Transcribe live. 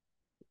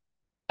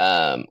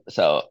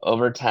So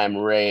overtime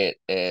rate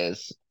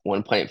is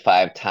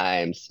 1.5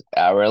 times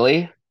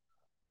hourly.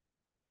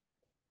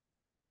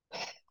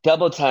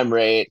 Double time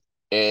rate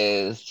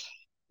is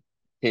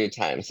 2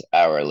 times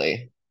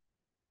hourly.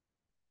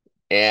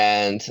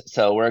 And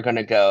so we're going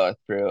to go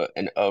through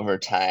an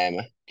overtime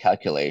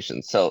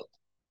calculation. So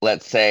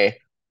let's say,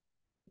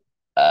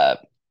 uh,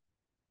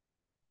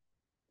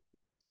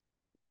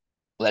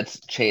 let's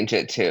change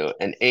it to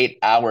an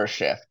 8-hour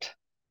shift.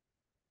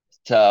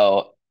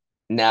 So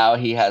now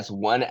he has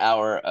 1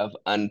 hour of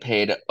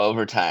unpaid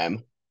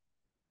overtime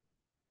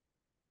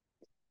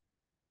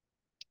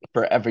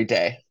for every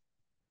day.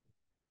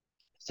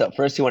 So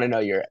first you want to know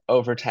your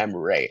overtime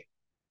rate.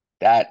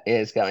 That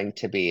is going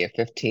to be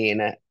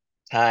 15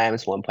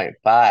 times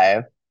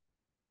 1.5,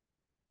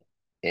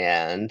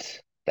 and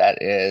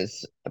that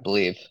is, I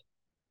believe,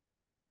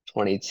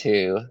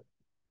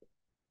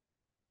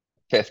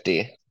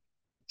 2250.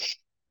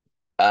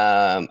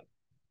 Um,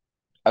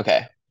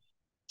 okay.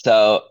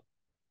 So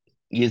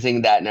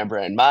using that number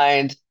in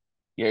mind,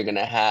 you're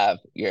gonna have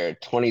your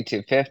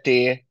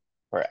 2250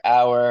 per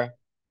hour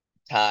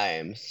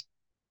times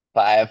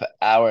 5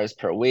 hours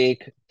per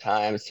week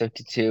times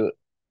 52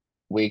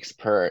 weeks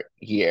per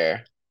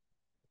year.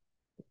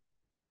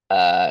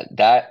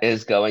 That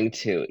is going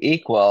to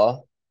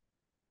equal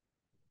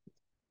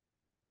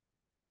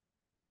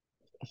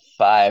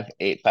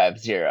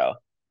 5850.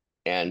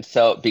 And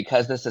so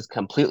because this is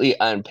completely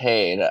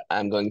unpaid,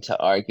 I'm going to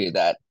argue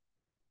that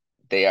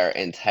they are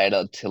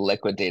entitled to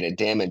liquidated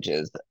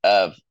damages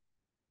of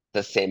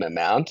the same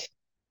amount,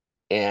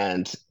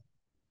 and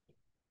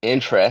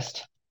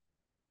interest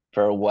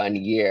for 1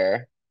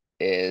 year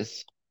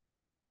is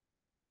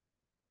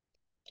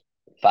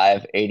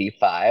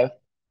 585.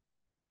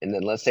 And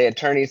then let's say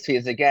attorney's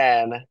fees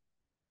again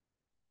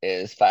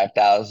is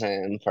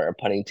 5,000 for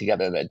putting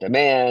together the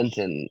demand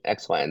and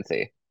X, Y, and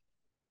Z.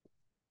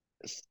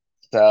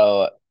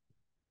 So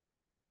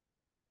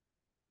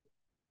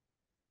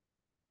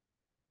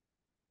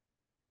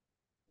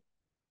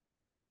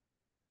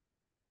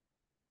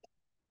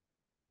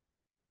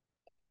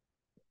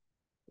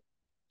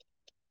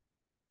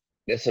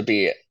this would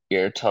be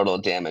your total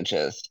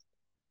damages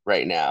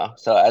right now.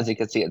 So as you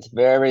can see, it's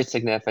very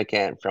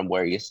significant from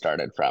where you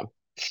started from.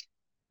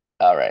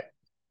 All right.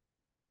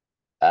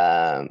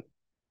 Um,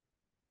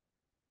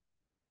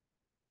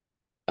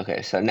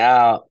 okay, so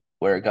now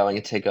we're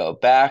going to go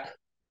back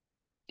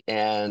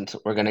and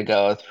we're going to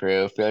go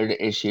through failure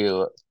to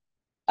issue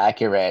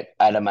accurate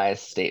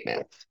itemized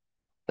statements.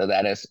 So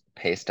that is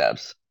pay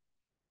stubs.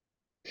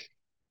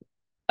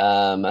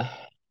 Um,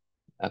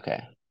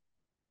 okay.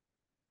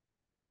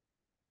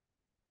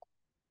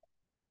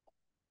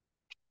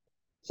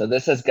 So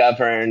this is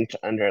governed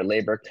under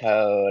Labor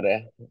Code,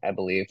 I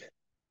believe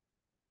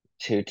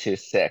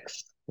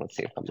 226. Let's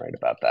see if I'm right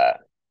about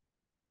that.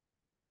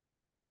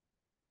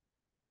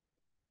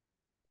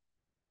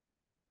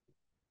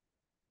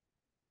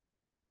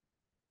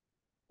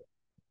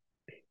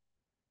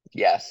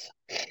 Yes.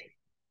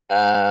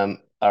 All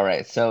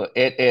right. So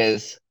it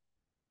is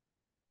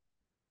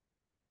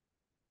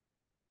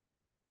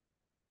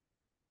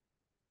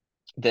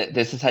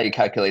this is how you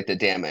calculate the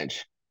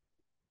damage.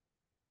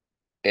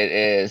 It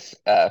is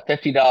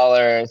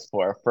 $50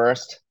 for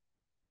first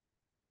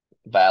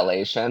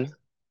violation,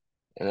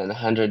 and then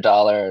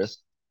 $100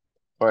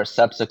 for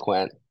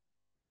subsequent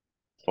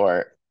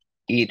for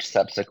each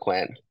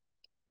subsequent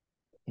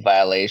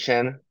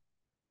violation,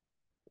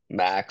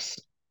 max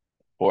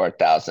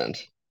 4,000.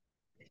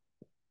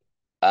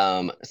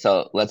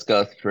 So let's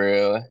go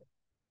through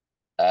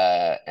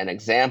an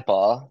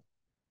example.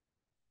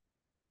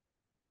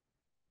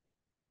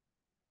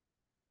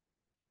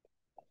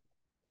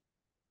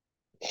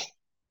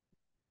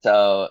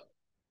 So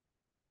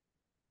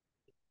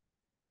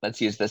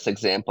let's use this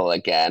example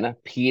again.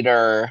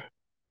 Peter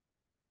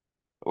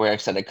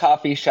works at a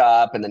coffee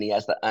shop, and then he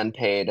has the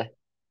unpaid,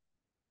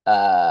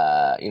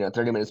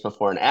 30 minutes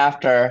before and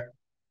after.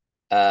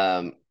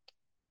 Um,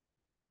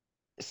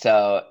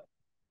 so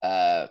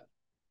uh,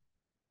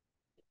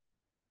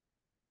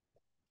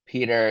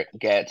 Peter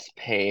gets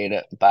paid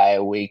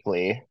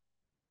bi-weekly.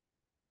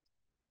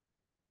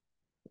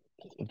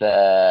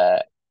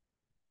 The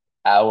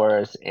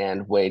hours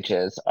and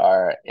wages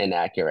are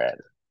inaccurate.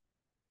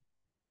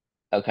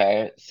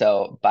 Okay,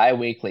 so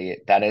bi-weekly,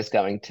 that is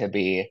going to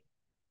be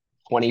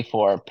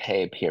 24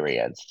 pay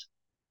periods.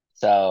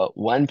 So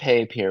one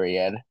pay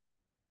period,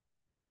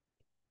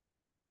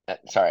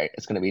 sorry,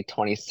 it's going to be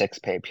 26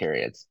 pay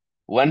periods.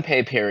 One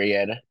pay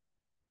period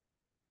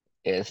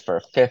is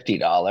for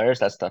 $50.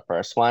 That's the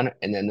first one.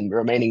 And then the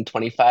remaining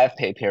 25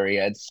 pay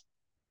periods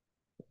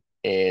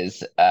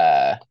is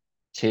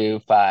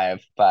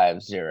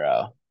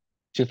 2550,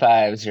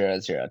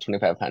 2500,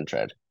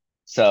 2500.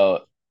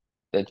 So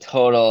the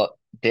total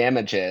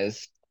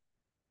damages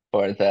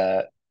for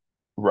the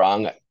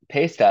wrong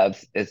pay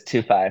stubs is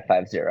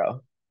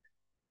 2550,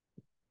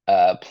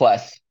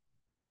 plus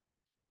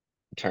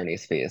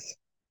attorney's fees.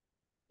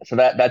 So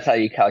that's how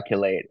you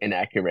calculate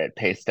inaccurate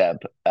pay stub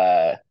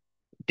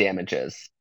damages.